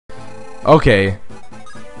Okay.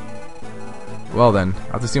 Well then,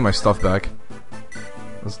 I have to see my stuff back.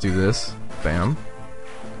 Let's do this. Bam.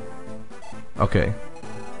 Okay.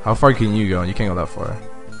 How far can you go? You can't go that far.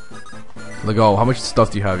 Like, oh, how much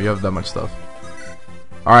stuff do you have? You have that much stuff.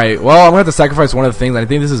 Alright, well, I'm gonna have to sacrifice one of the things. I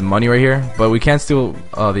think this is money right here, but we can't steal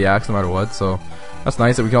the axe no matter what, so that's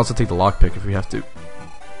nice. And we can also take the lockpick if we have to.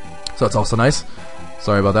 So that's also nice.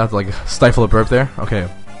 Sorry about that, like, stifle a burp there. Okay.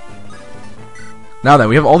 Now then,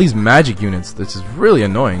 we have all these magic units, which is really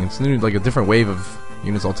annoying. It's like a different wave of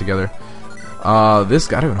units altogether. This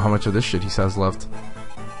guy, I don't know how much of this shit he has left.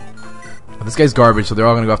 This guy's garbage, so they're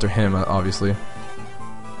all gonna go after him, obviously.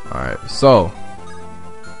 Alright, so.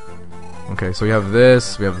 Okay, so we have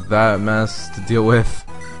this, we have that mess to deal with.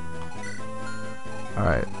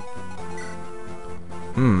 Alright.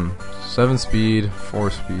 7 speed, 4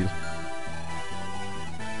 speed.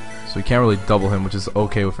 So we can't really double him, which is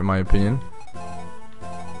okay with, in my opinion.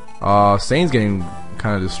 Sane's getting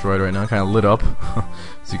kind of destroyed right now, kind of lit up,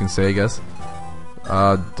 as you can say, I guess.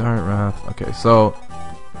 Dark Wrath. Okay, so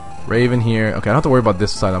Raven here. Okay, I don't have to worry about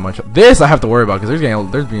this side that much. This I have to worry about because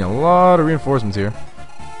there's being a lot of reinforcements here.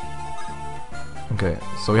 Okay,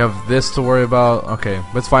 so we have this to worry about. Okay,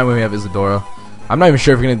 that's fine when we have Isadora. I'm not even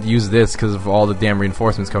sure if we're gonna use this because of all the damn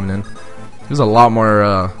reinforcements coming in. This is a lot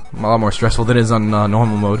more stressful than it is on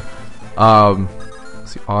normal mode.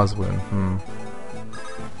 Let's see, Oswin.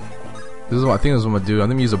 This is what I think. This is what I'm gonna do. I'm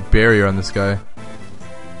gonna use a barrier on this guy.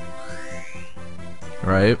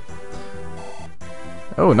 Right.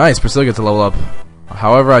 Oh, nice. Priscilla gets to level up.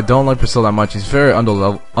 However, I don't like Priscilla that much. He's very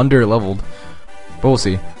under-leveled. But we'll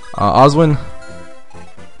see. Oswin.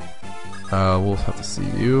 We'll have to see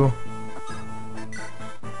you.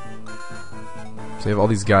 So you have all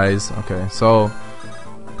these guys. Okay, so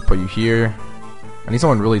put you here. I need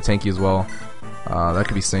someone really tanky as well. That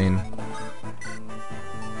could be Sane.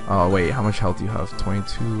 Oh wait, how much health do you have?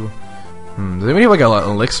 22. Does anybody have like an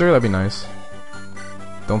elixir? That'd be nice.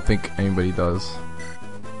 Don't think anybody does.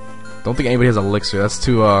 Don't think anybody has an elixir. That's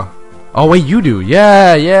too Oh wait, you do.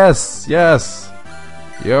 Yeah, yes. Yes.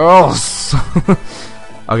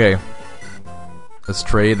 Okay. Let's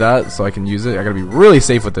trade that so I can use it. I gotta be really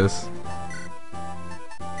safe with this.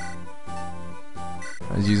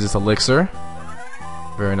 Let's use this elixir.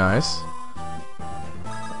 Very nice.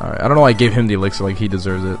 Alright, I don't know why I gave him the elixir, like he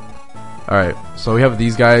deserves it. Alright, so we have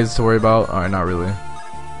these guys to worry about. Alright, not really.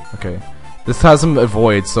 Okay. This has some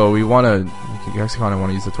avoid, so we wanna you actually kinda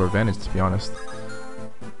wanna use it to our advantage, to be honest.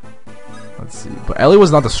 Let's see. But Ellie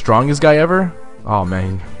was not the strongest guy ever. Oh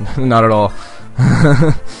man, not at all.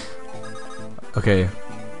 Okay.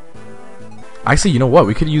 Actually, you know what?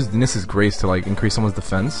 We could use Nis's Grace to like increase someone's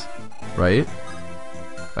defense, right?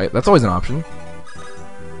 Right, that's always an option.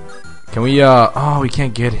 Can we, oh, we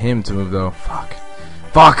can't get him to move, though. Fuck.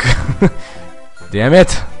 Fuck! Damn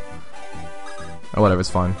it! Oh, whatever, it's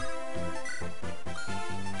fine.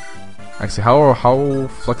 Actually, how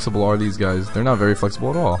flexible are these guys? They're not very flexible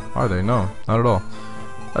at all, are they? No, not at all.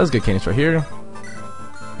 Let's get Canis right here.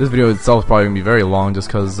 This video itself is probably going to be very long, just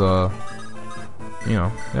because, you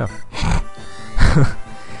know, yeah.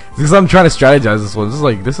 Because I'm trying to strategize this one.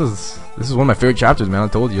 This is one of my favorite chapters, man. I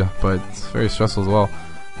told you, but it's very stressful as well.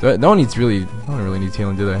 No one really needs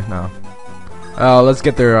healing, do they? No. Let's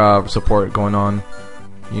get their support going on.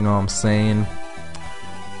 You know what I'm saying.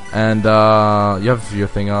 And you have your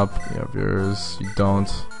thing up. You have yours. You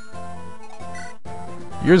don't.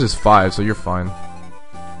 Yours is 5, so you're fine.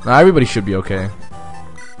 Nah, everybody should be okay.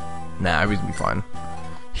 Nah, everybody's be fine.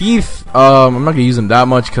 Heath, I'm not gonna use him that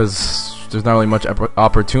much because there's not really much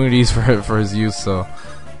opportunities for his use. So,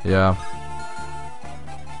 yeah.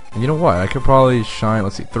 And you know what? I could probably shine.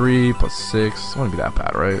 Let's see, 3 plus 6. It wouldn't be that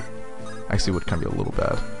bad, right? Actually, it would kind of be a little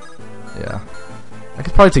bad. Yeah. I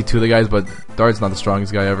could probably take 2 of the guys, but Dart's not the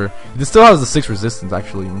strongest guy ever. He still has the 6 resistance,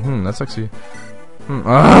 actually. That's actually.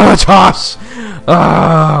 Josh.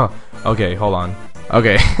 Okay, hold on.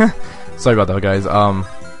 Okay. Sorry about that, guys.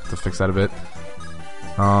 To fix that a bit.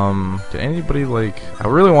 Did anybody like? I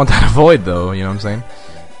really want that avoid, though. You know what I'm saying?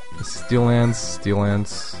 Steel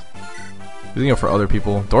Lance. Using it for other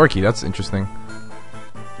people. Dorky, that's interesting.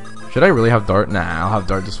 Should I really have Dart? Nah, I'll have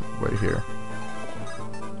Dart just right here.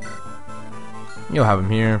 You'll have him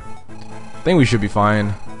here. I think we should be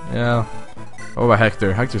fine. Yeah. What about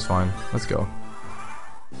Hector? Hector's fine. Let's go.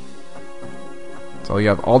 So you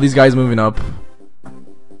have all these guys moving up.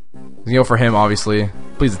 You go for him, obviously.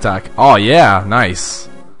 Please attack. Oh yeah, nice.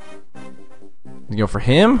 You go for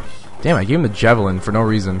him? Damn, I gave him the javelin for no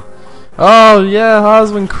reason. Oh yeah,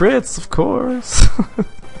 Oswin crits, of course.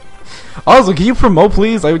 Oswin, can you promote,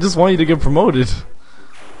 please? I just want you to get promoted.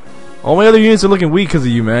 All my other units are looking weak because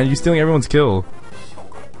of you, man. You're stealing everyone's kill.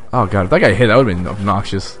 Oh god, if that guy hit, that would have been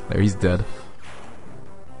obnoxious. There, he's dead.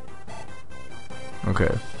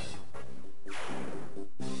 Okay.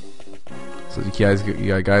 So you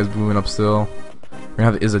got guys moving up still. We're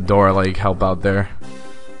gonna have Isadora like help out there,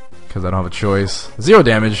 because I don't have a choice. 0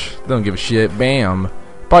 damage. Don't give a shit. Bam.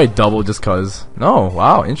 Probably double just cause. No.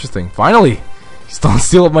 Wow. Interesting. Finally. Don't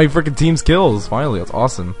steal up my freaking team's kills. Finally. That's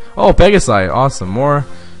awesome. Oh, Pegasi. Awesome. More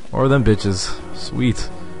of them bitches. Sweet.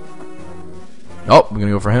 Oh, we're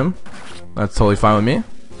gonna go for him. That's totally fine with me.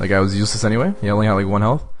 That guy was useless anyway. He only had like 1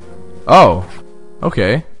 health. Oh.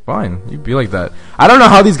 Okay. Fine. You'd be like that. I don't know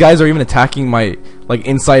how these guys are even attacking my, like,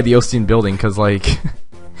 inside the Ostian building, cause like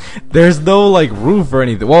there's no like roof or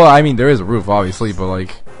anything. Well, I mean there is a roof obviously, but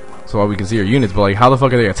like so we can see our units, but like how the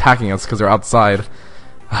fuck are they attacking us because they're outside?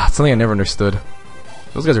 It's something I never understood.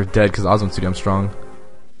 Those guys are dead because Osmond's too damn strong.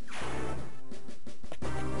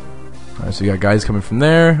 Alright, so you got guys coming from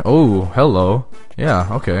there. Oh, hello. Yeah,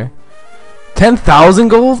 okay. 10,000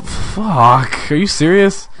 gold? Fuck. Are you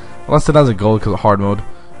serious? Well, that's 10,000 gold because of hard mode.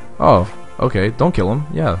 Oh, okay. Don't kill him.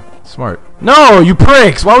 Yeah, smart. No, you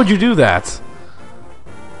pricks! Why would you do that?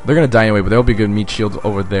 They're gonna die anyway, but there'll be good meat shields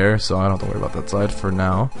over there, so I don't have to worry about that side for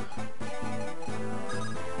now.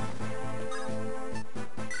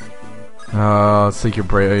 Let's take your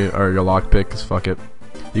or your lockpick, cause fuck it.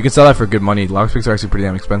 You can sell that for good money. Lockpicks are actually pretty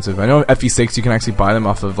damn expensive. I know FE6 you can actually buy them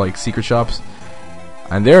off of like secret shops,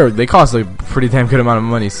 and they cost a pretty damn good amount of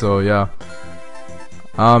money. So yeah,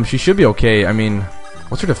 she should be okay. I mean,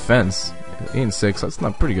 what's her defense? 8 and 6. That's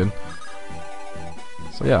not pretty good.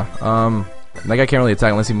 So yeah, that guy can't really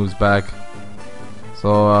attack unless he moves back.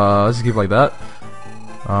 So let's just keep it like that.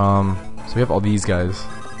 So we have all these guys.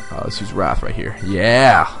 Let's use Wrath right here.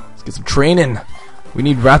 Yeah, let's get some training. We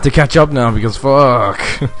need Wrath to catch up now because fuck.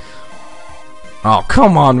 Oh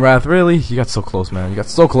come on, Wrath, really? You got so close, man. You got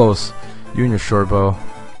so close. You and your short bow.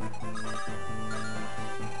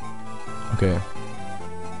 Okay.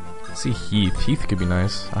 Let's see Heath. Heath could be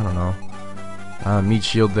nice. I don't know. Meat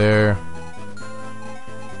shield there.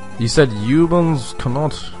 You said Eubans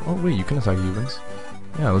cannot. Oh wait, you can attack Eubans.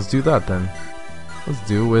 Yeah, let's do that then. Let's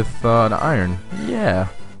do with an iron. Yeah.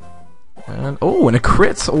 And oh, and a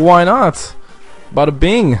crit. Why not? Bada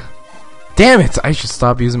bing. Damn it! I should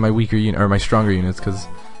stop using my weaker unit or my stronger units because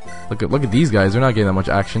look at these guys. They're not getting that much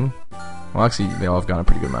action. Well, actually, they all have gotten a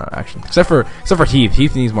pretty good amount of action, except for Heath.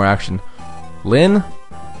 Heath needs more action. Lynn?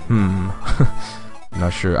 Not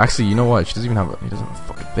sure. Actually, you know what? He doesn't have a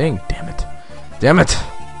fucking thing. Damn it! Damn it!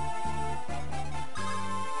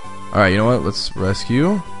 All right, you know what? Let's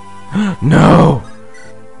rescue. No!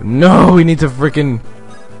 No! We need to freaking.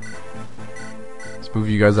 Let's move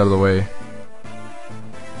you guys out of the way.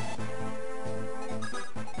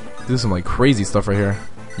 Do some like crazy stuff right here.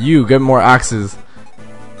 You get more axes.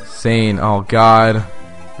 Sane. Oh god.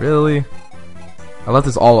 Really? I left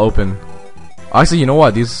this all open. Actually, you know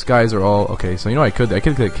what? These guys are all okay. So you know what I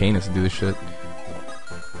could get Canis to do this shit.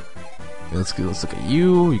 Okay, let's look at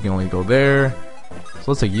you. You can only go there.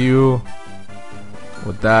 So let's take you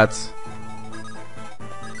with that.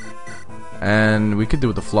 And we could do it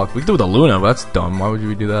with the Flux. We could do it with the Luna, but that's dumb. Why would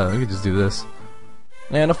we do that? We could just do this.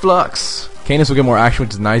 And a Flux. Canis will get more action,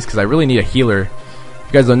 which is nice because I really need a healer. If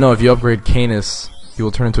you guys don't know, if you upgrade Canis, he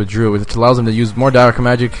will turn into a druid, which allows him to use more direct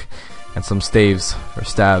magic and some staves or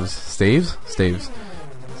staves. Staves? Staves. So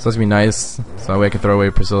that's gonna be nice. So that way I can throw away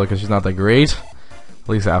Priscilla because she's not that great. At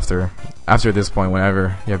least after this point,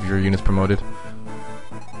 whenever you have your units promoted.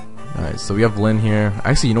 Alright, so we have Lynn here.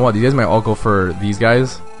 Actually, you know what? These guys might all go for these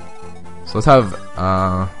guys. So let's have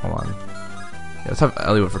hold on. Yeah, let's have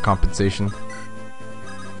Elliot for compensation.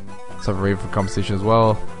 Let's have Raven for compensation as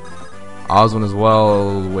well. Oswin as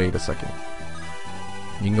well. Wait a second.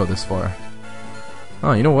 You can go this far.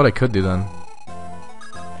 Oh, you know what I could do then?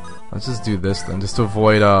 Let's just do this then, just to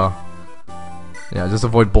avoid yeah, just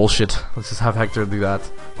avoid bullshit. Let's just have Hector do that.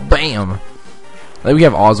 Bam! Like we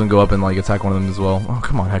have Oswin go up and like attack one of them as well. Oh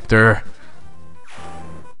come on, Hector.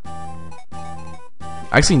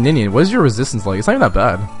 Actually, Ninian, what is your resistance like? It's not even that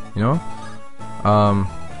bad, you know?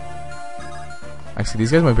 Actually,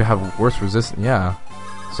 these guys might have worse resistance. Yeah.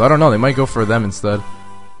 So I don't know. They might go for them instead.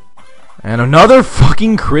 And another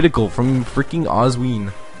fucking critical from freaking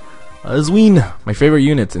Oswin. Oswin, my favorite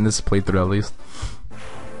unit in this playthrough at least.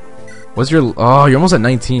 What's your? Oh, you're almost at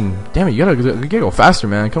 19. Damn it! You gotta go faster,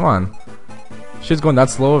 man. Come on. Shit's going that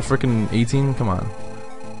slow at freaking 18. Come on.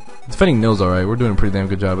 Defending Nils, alright. We're doing a pretty damn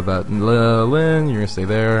good job of that. Lynn, you're gonna stay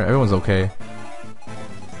there. Everyone's okay.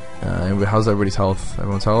 How's everybody's health?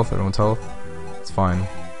 Everyone's health. Everyone's health. It's fine.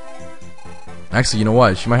 Actually, you know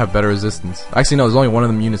what? She might have better resistance. Actually, no, there's only one of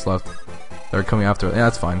them units left that are coming after it. Yeah,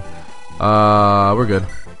 that's fine. We're good.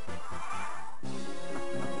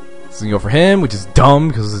 This is gonna go for him, which is dumb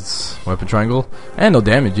because it's weapon triangle. And no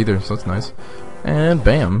damage either, so that's nice. And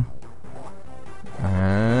bam.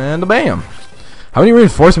 And bam. How many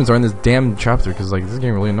reinforcements are in this damn chapter? Because, like, this is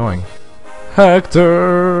getting really annoying.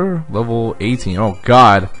 Hector! Level 18. Oh,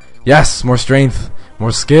 God. Yes! More strength.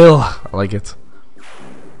 More skill. I like it.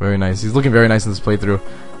 Very nice. He's looking very nice in this playthrough.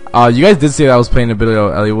 You guys did say that I was playing a bit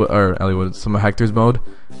of Elliewood, some of Hector's mode.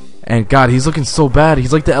 And God, he's looking so bad.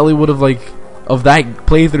 He's like the Elliewood of that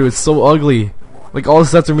playthrough. It's so ugly. Like, all the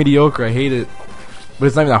sets are mediocre. I hate it. But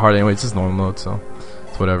it's not even that hard anyway. It's just normal mode, so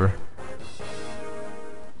it's whatever.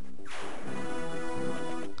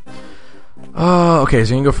 Okay,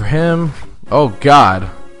 so you can go for him. Oh God.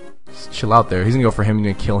 Just chill out there. He's gonna go for him.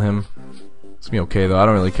 He's gonna kill him. It's gonna be okay though. I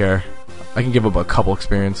don't really care. I can give up a couple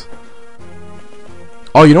experience.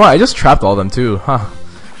 Oh, you know what? I just trapped all of them too. Huh.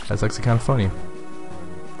 That's actually kind of funny.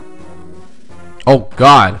 Oh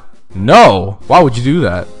God. No! Why would you do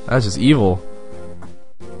that? That's just evil.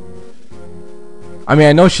 I mean,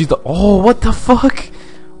 I know she's the... Oh, what the fuck?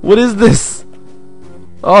 What is this?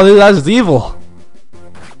 Oh, that's just evil.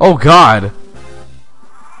 Oh God.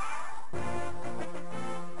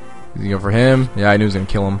 He's gonna go for him. Yeah, I knew he was gonna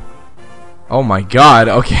kill him. Oh my God.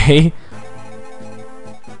 Okay.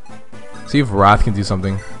 See if Wrath can do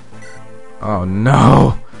something. Oh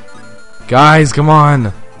no. Guys, come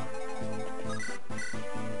on.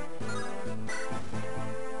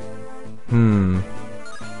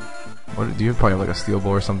 What do you probably have, like a steel bow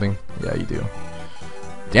or something? Yeah, you do.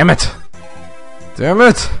 Damn it! Damn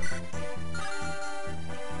it!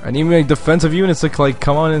 I need my defensive units to like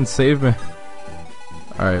come on and save me.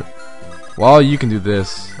 Alright. Well, you can do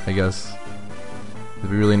this, I guess. We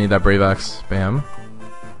really need that Brave Axe. Bam.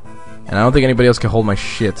 And I don't think anybody else can hold my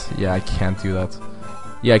shit. Yeah, I can't do that.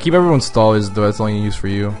 Yeah, keep everyone stall is that's only use for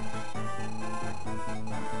you.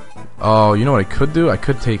 Oh, you know what I could do? I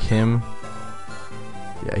could take him.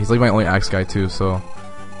 Yeah, he's like my only axe guy too, so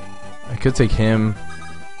I could take him.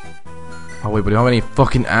 Oh wait, but I don't have any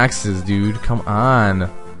fucking axes, dude. Come on.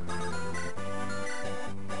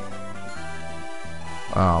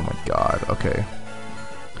 Oh my God. Okay.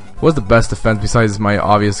 What's the best defense besides my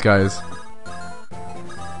obvious guys?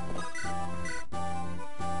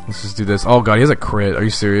 Let's just do this. Oh God, he has a crit. Are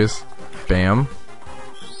you serious? Bam.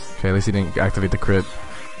 Okay, at least he didn't activate the crit.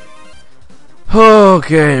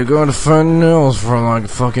 Okay, you're going to find Nils for like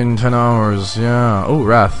fucking 10 hours. Yeah. Oh,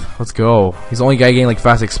 Wrath. Let's go. He's the only guy getting like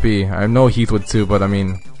fast XP. I know Heath would too, but I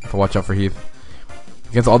mean, have to watch out for Heath.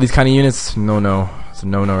 Against all these kind of units, no. It's a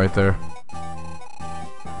no-no right there.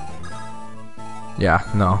 Yeah,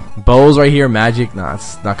 no. Bows right here, magic. Nah,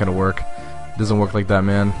 it's not gonna work. It doesn't work like that,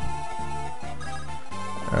 man.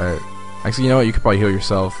 Alright. Actually, you know what? You could probably heal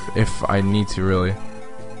yourself if I need to, really.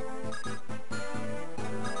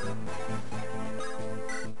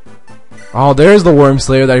 Oh, there's the Worm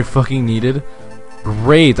Slayer that I fucking needed.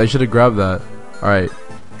 Great, I should have grabbed that. Alright.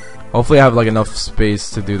 Hopefully I have like enough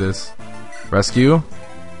space to do this. Rescue.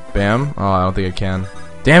 Bam. Oh, I don't think I can.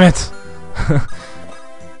 Damn it!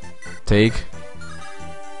 Take.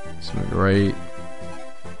 Right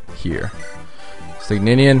here.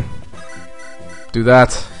 Stigninian. Do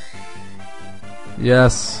that.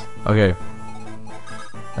 Yes. Okay.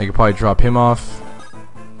 I could probably drop him off.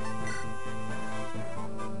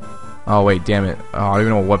 Oh wait, damn it. Oh, I don't even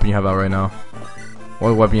know what weapon you have out right now.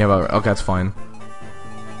 What weapon you have out? Okay, that's fine.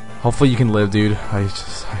 Hopefully you can live, dude. I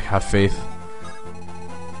have faith.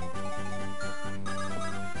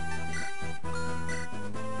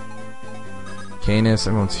 Canis,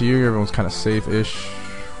 everyone's here. Everyone's kind of safe-ish.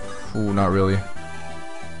 Ooh, not really.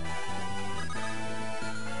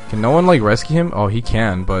 Can no one like rescue him? Oh, he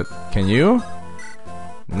can, but can you?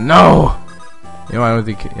 No. You know, I don't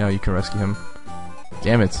think. Yeah, you can rescue him.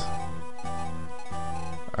 Damn it.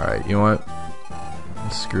 All right, you know what?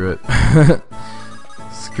 Screw it.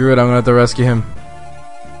 Screw it. I'm gonna have to rescue him.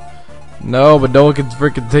 No, but no one can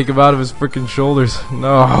freaking take him out of his freaking shoulders.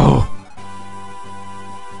 No.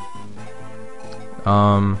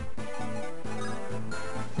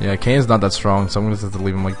 Yeah, Kane's not that strong, so I'm gonna have to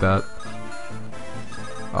leave him like that.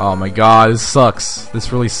 Oh my God, this sucks.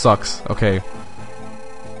 This really sucks. Okay,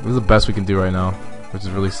 this is the best we can do right now, which is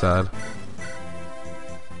really sad.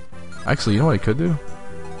 Actually, you know what I could do?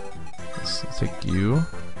 Let's take you.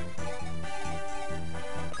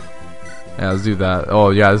 Yeah, let's do that. Oh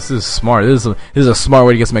yeah, this is smart. This is a smart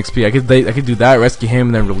way to get some XP. I could do that, rescue him,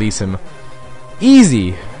 and then release him.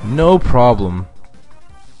 Easy, no problem.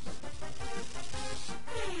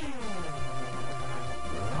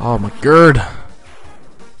 Oh my God.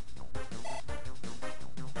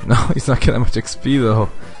 No, he's not getting that much XP though.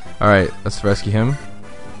 Alright, let's rescue him.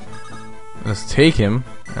 Let's take him,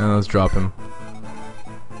 and let's drop him.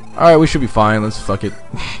 Alright, we should be fine. Let's fuck it.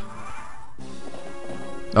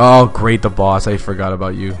 Oh, great, the boss. I forgot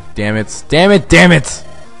about you. Damn it. Damn it, damn it!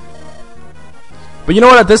 But you know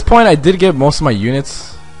what? At this point, I did get most of my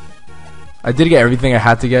units. I did get everything I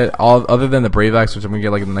had to get, all other than the Brave Axe, which I'm gonna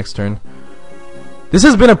get like in the next turn. This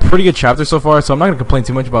has been a pretty good chapter so far, so I'm not gonna complain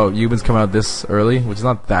too much about Euban's coming out this early, which is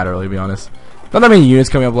not that early, to be honest. Not that many units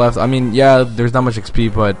coming up left. I mean, yeah, there's not much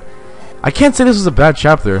XP, but I can't say this was a bad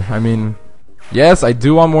chapter. I mean, yes, I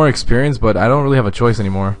do want more experience, but I don't really have a choice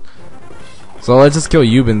anymore. So let's just kill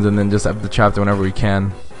Euban's and then just up the chapter whenever we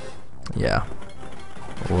can. Yeah.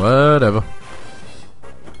 Whatever.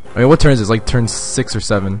 I mean, what turn is this? Like turn 6 or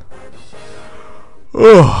 7.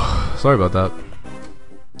 Oh, sorry about that.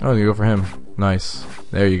 Oh, you go for him. Nice.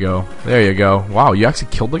 There you go. There you go. Wow, you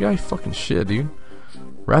actually killed the guy? Fucking shit, dude.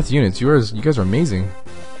 Wrath units, you guys are amazing.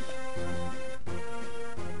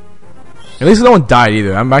 At least no one died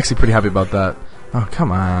either. I'm actually pretty happy about that. Oh,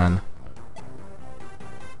 come on.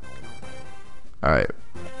 Alright.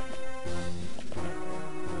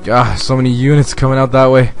 Gosh, so many units coming out that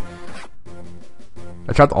way.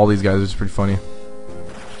 I trapped all these guys, which is pretty funny.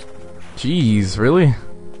 Jeez, really?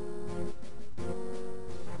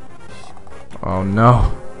 Oh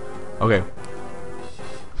no. Okay.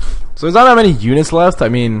 So there's not that many units left. I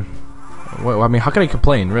mean, how can I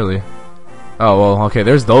complain, really? Oh well, okay.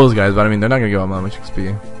 There's those guys, but I mean, they're not gonna give them that much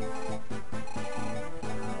XP.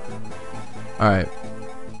 All right.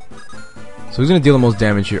 So who's gonna deal the most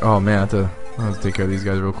damage here? Oh man, I have to take care of these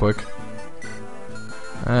guys real quick.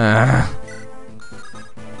 Let's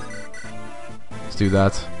do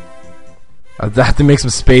that. I have to make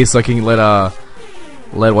some space so I can let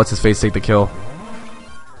what's his face take the kill.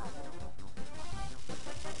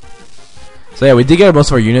 So yeah, we did get most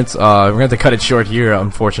of our units. We're gonna have to cut it short here,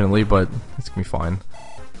 unfortunately, but it's gonna be fine.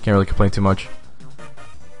 Can't really complain too much.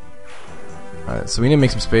 Alright, so we need to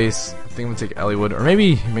make some space. I think I'm gonna take Elliewood, or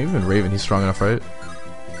maybe even Raven. He's strong enough, right?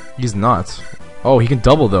 He's not. Oh, he can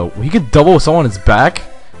double though. He can double with someone on his back.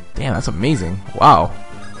 Damn, that's amazing. Wow.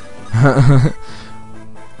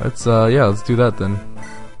 Let's yeah, let's do that then.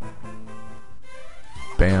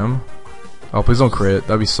 Bam. Oh, please don't crit.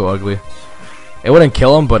 That'd be so ugly. It wouldn't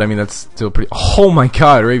kill him, but I mean that's still pretty. Oh my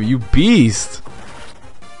God, Raven, you beast!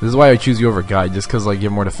 This is why I choose you over Guide, just because like you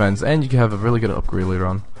have more defense and you can have a really good upgrade later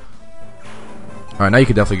on. All right, now you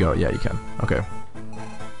can definitely go. Yeah, you can. Okay.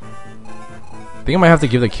 I think I might have to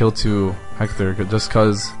give the kill to Hector, just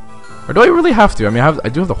because. Or do I really have to? I mean, I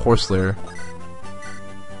do have the Horse Slayer.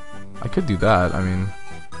 I could do that. I mean,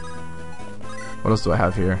 what else do I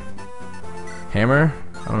have here? Hammer?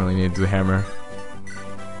 I don't really need to do the hammer.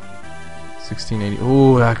 1680.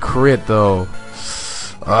 Ooh, that crit though.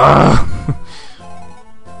 I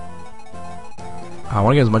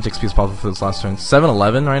want to get as much XP as possible for this last turn.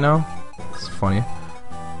 711 right now. It's funny.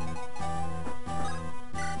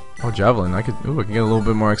 Oh, javelin. I can get a little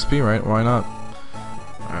bit more XP, right? Why not?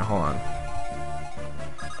 All right, hold on.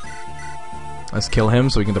 Let's kill him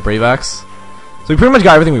so we can get the Brave Axe. So we pretty much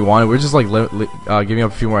got everything we wanted. We're just like giving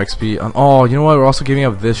up a few more XP. Oh, you know what? We're also giving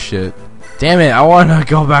up this shit. Damn it! I want to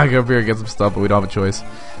go back up here and get some stuff, but we don't have a choice.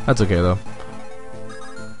 That's okay though.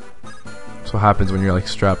 That's what happens when you're like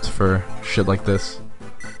strapped for shit like this.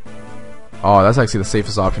 Oh, that's actually the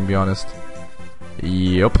safest option, to be honest.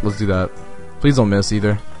 Yep, let's do that. Please don't miss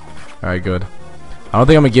either. Alright, good. I don't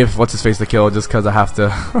think I'm gonna give what's his face the kill just because I have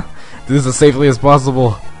to do this as safely as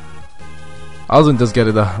possible. I was gonna just get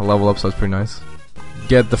it a level up, so it's pretty nice.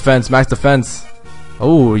 Get defense, max defense.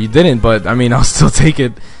 Oh, you didn't, but I mean, I'll still take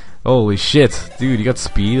it. Holy shit, dude, you got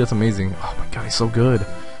speed? That's amazing. Oh my God, he's so good.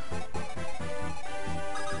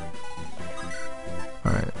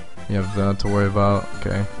 Alright, you have that to worry about.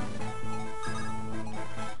 Okay.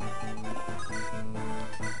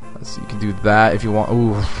 Let's see, you can do that if you want.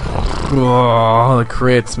 Ooh. Oh, the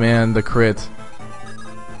crits, man, the crit.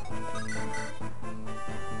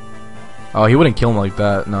 Oh, he wouldn't kill him like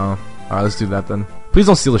that, no. Alright, let's do that then. Please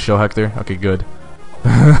don't steal the show, Hector. Okay, good.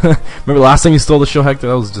 Remember last time you stole the show, Hector?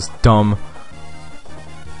 That was just dumb.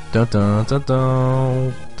 Dun, dun, dun,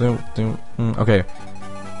 dun, dun, dun. Okay.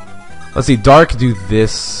 Let's see. Dark, do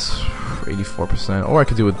this. 84%. Or I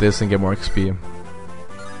could do with this and get more XP.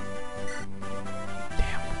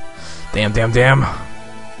 Damn.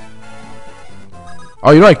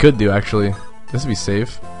 Oh, you know what I could do, actually? This would be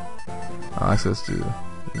safe. Actually, let's do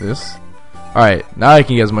this. Alright, now I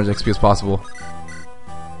can get as much XP as possible.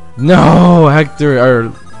 No, Hector, or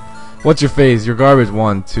what's your face? You're garbage.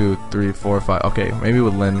 1, 2, 3, 4, 5. Okay, maybe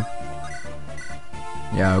with Lynn.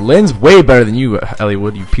 Yeah, Lynn's way better than you,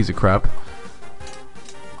 Ellie-Wood, you piece of crap.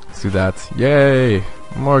 Let's do that. Yay!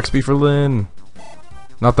 More XP for Lynn.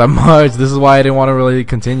 Not that much. This is why I didn't want to really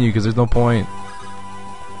continue, because there's no point.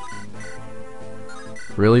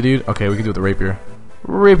 Really, dude? Okay, we can do it with the rapier.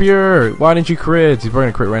 Rapier! Why didn't you crit? He's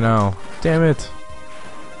probably gonna crit right now. Damn it.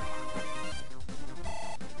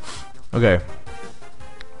 Okay.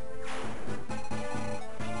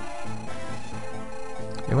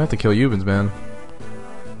 I'm gonna have to kill Eubens, man.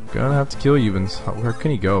 Gonna have to kill Eubens. Where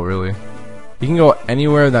can he go, really? He can go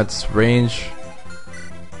anywhere that's range.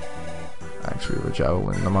 Actually, we're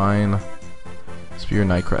Javelin, the mine. Spear,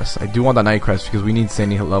 Nightcrest. I do want that Nightcrest because we need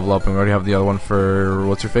Sandy to level up, and we already have the other one for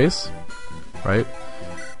what's your face, right?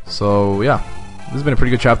 So yeah, this has been a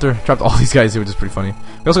pretty good chapter. Trapped all these guys here, which is pretty funny.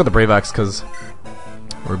 We also got the Brave Axe because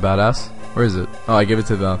we're badass. Where is it? Oh, I gave it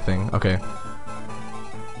to the thing. Okay.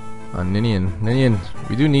 Ninian. Ninian.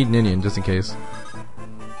 We do need Ninian just in case.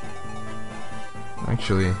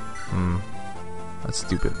 Actually, that's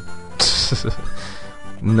stupid.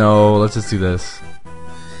 No, let's just do this.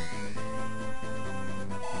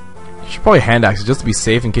 You should probably hand axe it just to be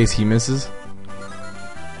safe in case he misses.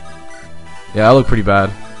 Yeah, that looked pretty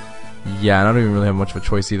bad. Yeah, I don't even really have much of a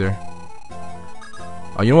choice either.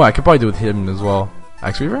 Oh, you know what? I could probably do with him as well.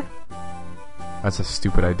 Axe Reaver? That's a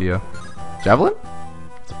stupid idea. Javelin?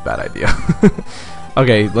 That's a bad idea.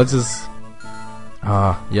 Okay, let's just...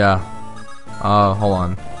 yeah. Hold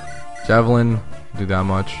on. Javelin, do that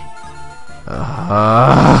much.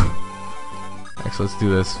 Actually, let's do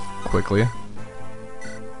this quickly.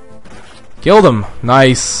 Killed him!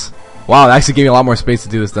 Nice! Wow, that actually gave me a lot more space to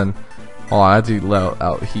do this then. Hold on, I have to let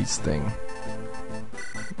out Heat's thing.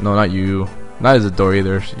 No, not you. Not as a door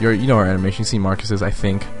either. You know our animation. You see Marcus's, I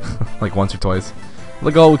think. Like once or twice.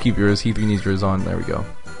 Look, we'll keep yours. Heath, we need yours on. There we go.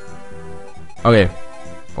 Okay.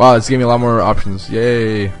 Wow, this gave me a lot more options.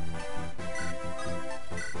 Yay!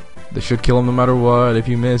 They should kill him no matter what. If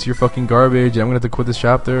you miss, you're fucking garbage. I'm gonna have to quit this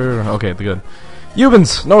chapter. Okay, good.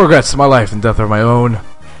 Eubens! No regrets. My life and death are my own.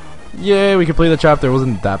 Yay, we completed the chapter. It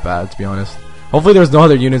wasn't that bad, to be honest. Hopefully there's no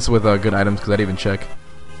other units with good items, because I didn't even check.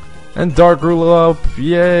 And Dark grew up.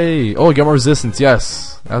 Yay! Oh, we got more resistance.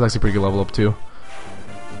 Yes. That was actually a pretty good level up, too.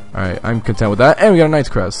 Alright, I'm content with that. And we got a Knight's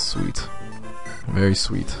Crest. Sweet. Very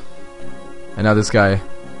sweet. And now this guy.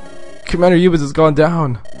 Commander Eubens has gone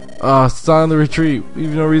down. It's on the retreat. We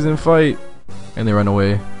have no reason to fight. And they run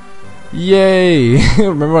away. Yay!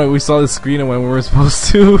 Remember when we saw the screen and when we were supposed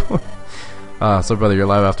to? So brother, you're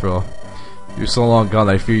alive after all. You're so long gone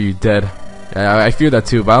that I fear you dead. Yeah, I fear that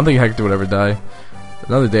too, but I don't think Hector would ever die.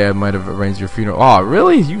 Another day I might have arranged your funeral. Oh,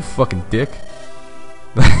 really? You fucking dick.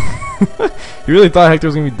 You really thought Hector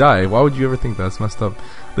was gonna die. Why would you ever think that? That's messed up.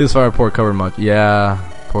 Leela's fire report covered much. Yeah,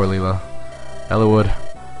 poor Leela. Ellawood.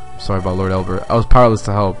 Sorry about Lord Elbert. I was powerless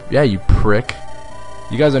to help. Yeah, you prick.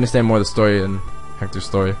 You guys understand more of the story than Hector's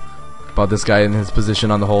story about this guy and his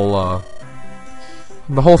position on the whole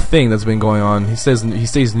thing that's been going on. He says he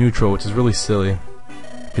stays neutral, which is really silly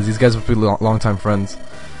because these guys are pretty long-time friends.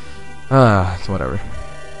 It's whatever.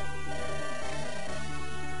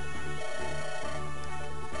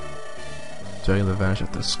 Dragon vanished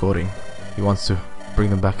after scoring. He wants to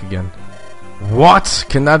bring them back again. What?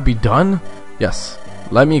 Can that be done? Yes.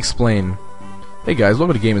 Let me explain. Hey guys,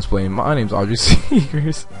 welcome to Game Explain. My name's Audrey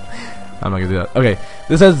Seegers. I'm not gonna do that. Okay,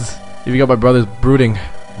 this says if you got my brother's brooding.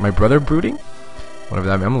 My brother brooding? Whatever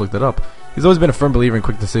that means. I'm gonna look that up. He's always been a firm believer in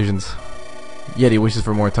quick decisions. Yet he wishes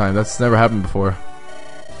for more time. That's never happened before.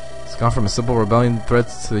 It's gone from a simple rebellion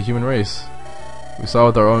threats to the human race. We saw it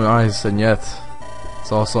with our own eyes, and yet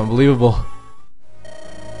it's all so unbelievable.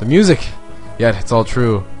 The music! Yet it's all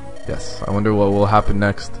true. Yes, I wonder what will happen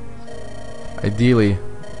next. Ideally,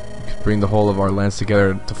 we could bring the whole of our lands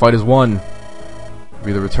together to fight as one.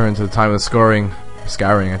 Be the return to the time of scouring,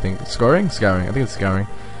 I think. Scouring? Scouring. I think it's scouring.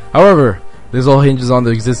 However, this all hinges on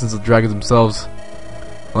the existence of dragons themselves.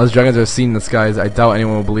 Unless dragons are seen in the skies, I doubt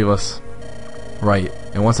anyone will believe us. Right.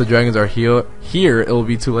 And once the dragons are here, it will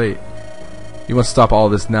be too late. You must stop all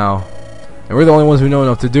this now. And we're the only ones who know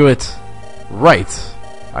enough to do it. Right.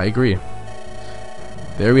 I agree.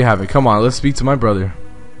 There we have it. Come on, let's speak to my brother.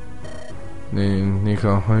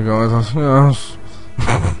 Nico.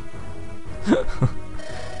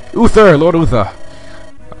 Uther, Lord Uther.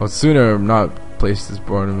 I would sooner not place this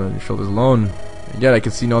burden on your shoulders alone. And yet I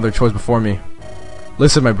can see no other choice before me.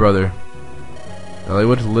 Listen, my brother.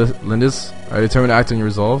 Elliot, Lindis, are you determined to act on your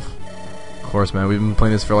resolve? Of course, man. We've been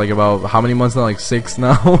playing this for like about how many months now? Like 6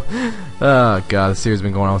 now. Oh god, the series has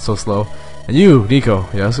been going on so slow. And you, Nico.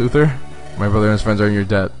 Yes, Uther. My brother and his friends are in your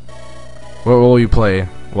debt. What role will you play?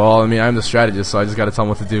 Well, I mean, I'm the strategist, so I just gotta tell them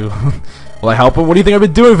what to do. Will I help him? What do you think I've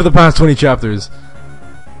been doing for the past 20 chapters?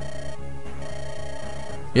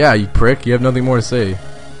 Yeah, you prick. You have nothing more to say.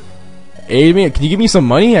 Aid me? Can you give me some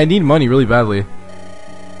money? I need money really badly.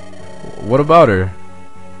 What about her?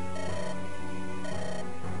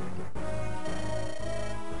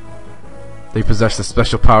 They possess a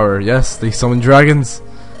special power. Yes, they summon dragons.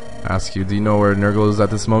 Ask you, do you know where Nurgle is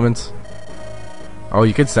at this moment? Oh,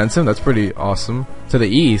 you could sense him? That's pretty awesome. To the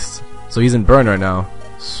east. So he's in Burn right now.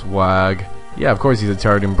 Swag. Yeah, of course he's a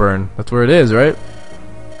target in Burn. That's where it is, right?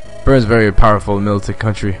 Burn's very powerful militant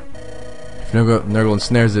country. If Nurgle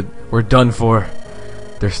ensnares it, we're done for.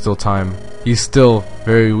 There's still time. He's still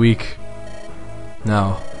very weak.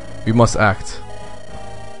 Now, we must act.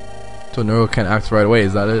 So Nurgle can't act right away,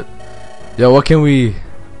 is that it? Yeah, what can we...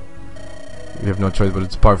 We have no choice, but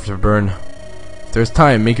it's part for Burn. If there's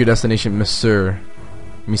time, make your destination Monsieur.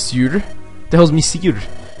 Monsieur? The hell's Monsieur?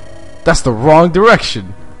 That's the wrong direction.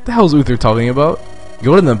 What the hell's Uther talking about?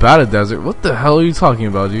 Go to the Nevada desert. What the hell are you talking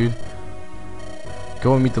about, dude?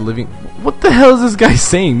 Go and meet the living... What the hell is this guy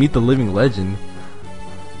saying? Meet the living legend.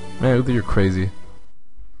 Man, Uther, you're crazy.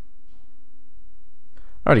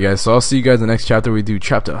 Alrighty guys, so I'll see you guys in the next chapter. We do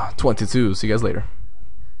chapter 22. See you guys later.